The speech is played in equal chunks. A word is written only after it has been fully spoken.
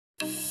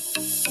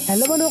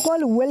Hello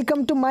বন্ধুসকল, welcome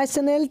to my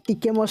channel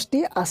টিকে মস্তি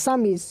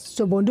আসামিজ।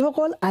 সো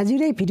বন্ধুসকল,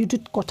 আজিৰ এই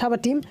ভিডিওটোত কথা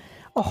পাতিম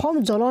অসম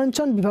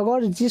জলসিঞ্চন বিভাগৰ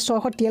যি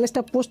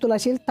 643টা পোষ্ট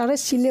ওলাইছিল তাৰে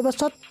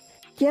সিলেবাছত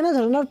কেনে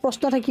ধৰণৰ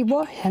প্ৰশ্ন থাকিব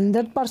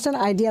 100%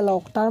 আইডিয়া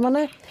লওক। তাৰ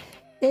মানে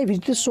এই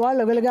ভিডিওটো চোৱাৰ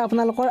লগে লগে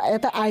আপোনালোকৰ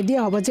এটা আইডিয়া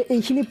হ'ব যে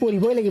এইখিনি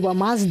পঢ়িবই লাগিব,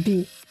 মাষ্ট বি।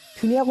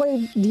 ধুনীয়াকৈ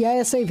দিয়াই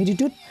আছে এই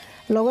ভিডিওটোত,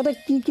 লগতে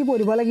কি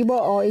পঢ়িব লাগিব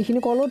এইখিনি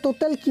ক'লো।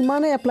 টোটেল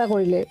কিমানে এপ্লাই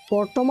কৰিলে,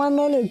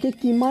 বৰ্তমানলৈকে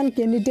কিমান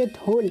কেণ্ডিডেট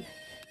হ'ল।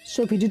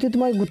 সো ভিডিওটো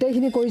মই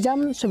গোটেইখিনি কৈ যাম।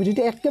 সো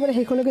ভিডিওটো একেবাৰে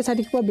শেষলৈকে চাই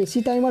থাকিব, বেছি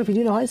টাইমৰ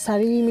ভিডিও নহয়,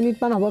 4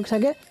 মিনিটমান হ'ব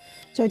চাগে।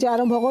 সো এতিয়া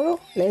আৰম্ভ কৰোঁ,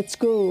 লেটছ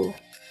গো।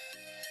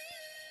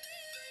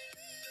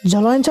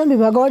 জলসিঞ্চন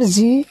বিভাগৰ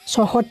যি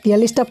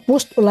 643টা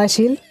পোষ্ট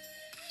ওলাইছিল,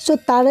 সো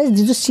তাৰে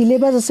যিটো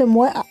সিলেবাছ আছে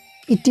মই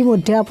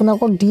ইতিমধ্যে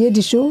আপোনালোকক দিয়ে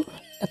দিছোঁ,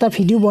 এটা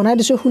ভিডিও বনাই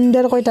দিছোঁ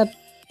সুন্দৰকৈ, তাত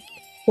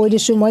কৈ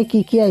দিছোঁ মই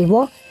কি আহিব।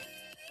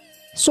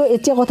 সো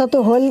এতিয়া কথাটো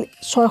হ'ল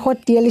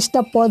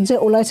 643টা পদ যে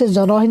ওলাইছে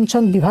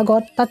জলসিঞ্চন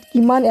বিভাগত, তাত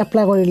কিমান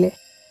এপ্লাই কৰিলে।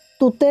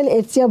 টোটেল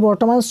এতিয়া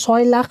বৰ্তমান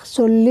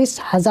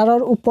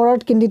 6,40,000ৰ ওপৰত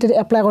কেণ্ডিডেট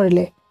এপ্লাই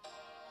কৰিলে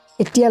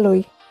এতিয়ালৈ,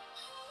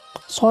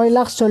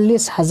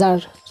 6,40,000।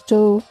 চ'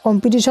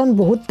 কম্পিটিশ্যন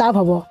বহুত টাফ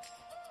হ'ব।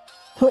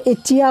 ত'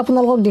 এতিয়া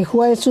আপোনালোকক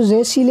দেখুৱাইছোঁ যে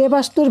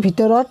চিলেবাছটোৰ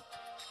ভিতৰত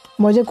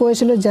মই যে কৈ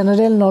আছিলোঁ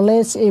জেনেৰেল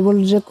নলেজ, এইবোৰ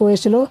যে কৈ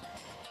আছিলোঁ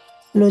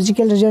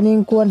logical reasoning,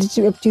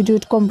 quantitative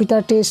aptitude,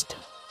 computer test.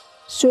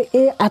 চ'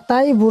 এই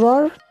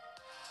আটাইবোৰৰ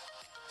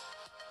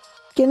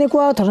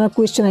কেনেকুৱা ধৰণৰ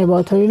কুৱেশ্যন আহিব।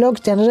 ধৰি লওক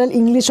জেনেৰেল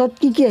ইংলিছত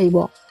কি আহিব।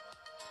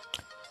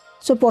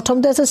 সো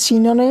প্ৰথমতে আছে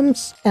চিনোনিমছ,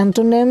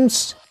 এণ্টোনিমছ,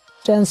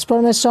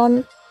 ট্ৰেন্সফৰ্মেশ্যন,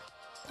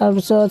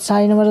 তাৰপিছত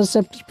 4 নম্বৰ আছে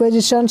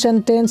preposition,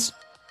 sentence,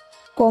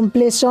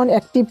 completion,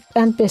 active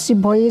and passive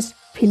voice,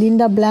 fill in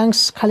the blanks,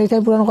 খালী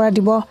ঠাই পূৰণ কৰা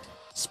দিব,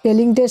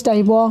 স্পেলিং টেষ্ট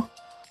আহিব,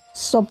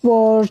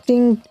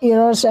 ছাপৰ্টিং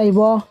এৰৰ্ছ আহিব,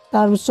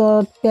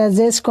 তাৰপিছত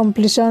পেজেছ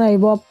কমপ্লিশ্যন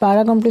আহিব,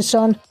 পাৰা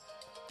completion,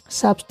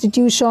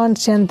 substitution,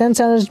 sentence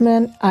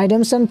arrangement,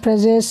 আইডিয়মছ and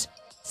ফ্ৰেজেছ,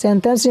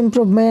 sentence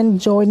improvement,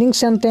 joining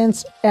sentence,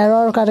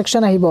 error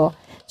correction আহিব।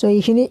 চ'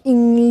 এইখিনি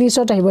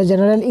ইংলিছত আহিব,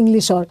 জেনেৰেল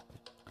ইংলিছত।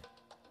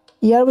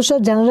 ইয়াৰ পিছত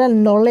জেনেৰেল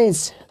নলেজ,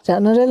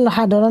 জেনেৰেল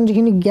সাধাৰণ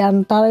যিখিনি জ্ঞান,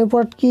 তাৰ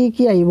ওপৰত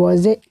কি আহিব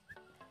যে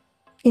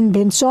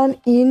invention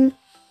in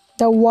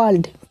the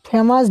world,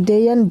 famous day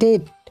and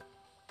date,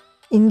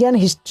 Indian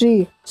history,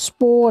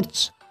 sports,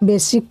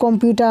 basic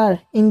computer,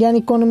 Indian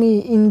economy,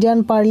 Indian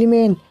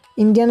parliament,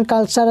 Indian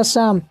culture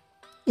Assam,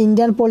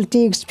 Indian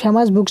politics,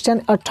 famous books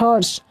and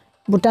অথৰ্ছ,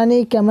 বুটানী,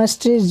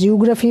 chemistry,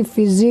 geography,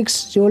 physics,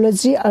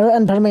 geology আৰু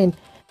environment.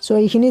 চ'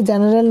 এইখিনি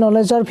জেনেৰেল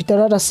নলেজৰ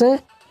ভিতৰত আছে,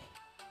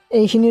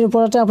 এইখিনিৰ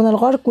ওপৰতে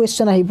আপোনালোকৰ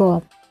কুৱেশ্যন আহিব।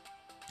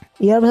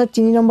 ইয়াৰ পাছত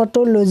 3 নম্বৰটো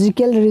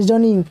লজিকেল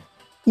ৰিজনিং।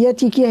 ইয়াত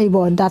কি আহিব,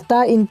 data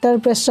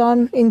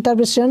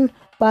ইণ্টাৰপ্ৰেশ্যন,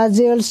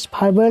 পাজেলছ,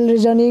 verbal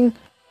reasoning,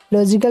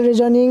 logical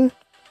reasoning,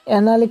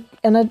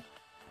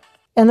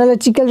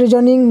 analytical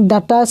reasoning,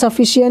 data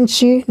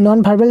চাফিচিয়েঞ্চি, non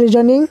verbal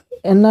reasoning,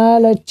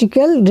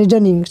 analytical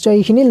reasoning. চ'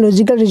 এইখিনি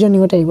লজিকেল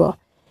ৰিজনিঙত আহিব।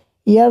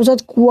 ইয়াৰ পিছত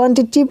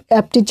কোৱান্টিটিভ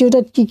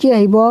এপ্টিটিউডত কি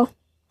আহিব।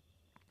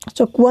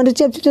 চ'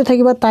 কোৱান্টিটিভ এপ্টিটিউড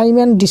থাকিব time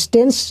and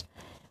distance,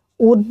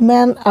 would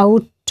man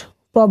out,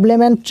 problem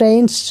and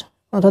trains,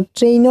 অৰ্থাৎ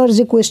ট্ৰেইনৰ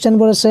যি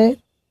কুৱেশ্যনবোৰ আছে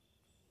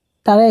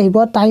তাৰে আহিব,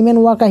 টাইম এণ্ড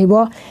ৱাৰ্ক আহিব,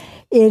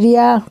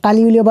 এৰিয়া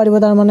কালি উলিয়াব পাৰিব,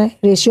 তাৰমানে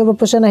ৰেচিঅ'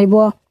 প্ৰপ'ৰ্শ্যন আহিব,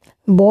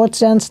 বটছ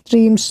and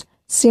ষ্ট্ৰীমছ,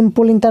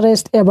 simple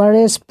interest,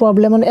 average,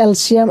 problem on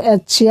LCM,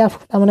 HCF,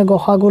 তাৰমানে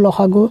গসাগু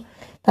লসাগু,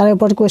 তাৰে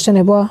ওপৰত কুৱেশ্যন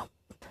আহিব।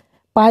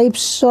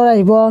 পাইপছৰ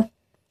আহিব,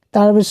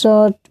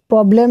 তাৰপিছত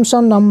problems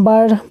on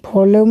number,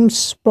 ভলিউমছ,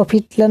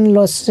 profit and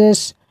লছেছ,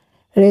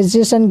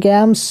 Regis and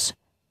games,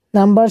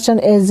 numbers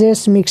and ages,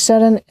 mixer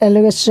and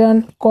allegation,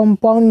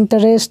 compound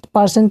interest,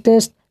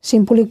 percentage,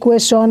 simple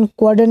equation,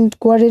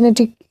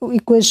 কোৱাৰ্ডিনেটিক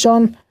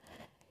equation,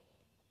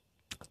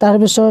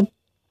 তাৰপিছত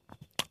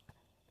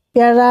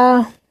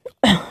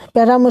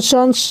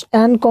পেৰামোশ্যনছ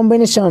এণ্ড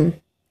কম্বিনেশ্যন,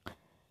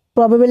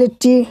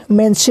 প্ৰবেবিলিটি,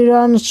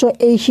 মেনচুৰেশ্যন। চ'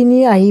 এইখিনি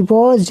আহিব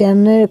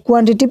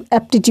কোৱান্টিটিভ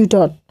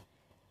এপ্টিটিউডত,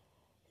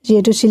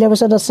 যিহেতু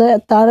চিলেবাছত আছে।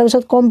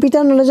 তাৰপিছত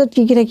কম্পিউটাৰ নলেজত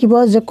কি থাকিব,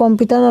 যে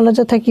কম্পিউটাৰ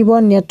নলেজত থাকিব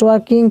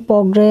networking,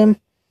 programme,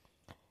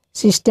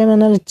 system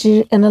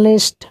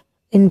analyst,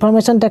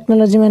 information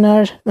technology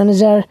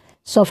manager,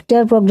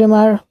 software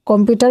programmer,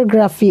 computer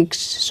graphics.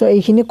 চ'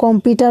 এইখিনি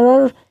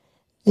কম্পিউটাৰৰ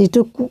যিটো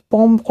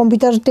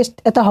কম্পিউটাৰ টেষ্ট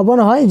এটা হ'ব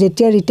নহয়,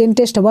 যেতিয়া ৰিটেন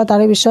টেষ্ট হ'ব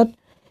তাৰে পিছত।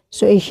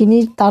 চ' এইখিনি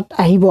তাত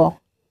আহিব।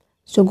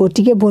 চ'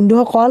 গতিকে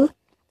বন্ধুসকল,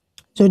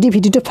 যদি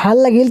ভিডিঅ'টো ভাল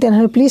লাগিল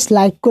তেনেহ'লে প্লিজ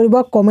লাইক কৰিব,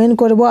 কমেণ্ট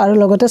কৰিব আৰু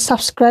লগতে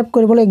ছাবস্ক্ৰাইব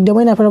কৰিবলৈ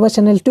একদমেই নাপাহৰিব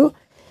চেনেলটো।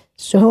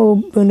 চ'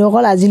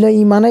 বন্ধুসকল, আজিলৈ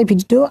ইমানেই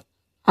ভিডিঅ'টো,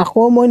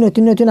 আকৌ মই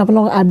নতুন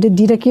আপোনালোকক আপডেট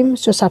দি থাকিম।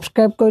 চ'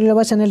 ছাবস্ক্ৰাইব কৰি ল'ব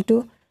চেনেলটো।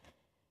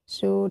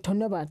 চ'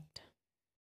 ধন্যবাদ।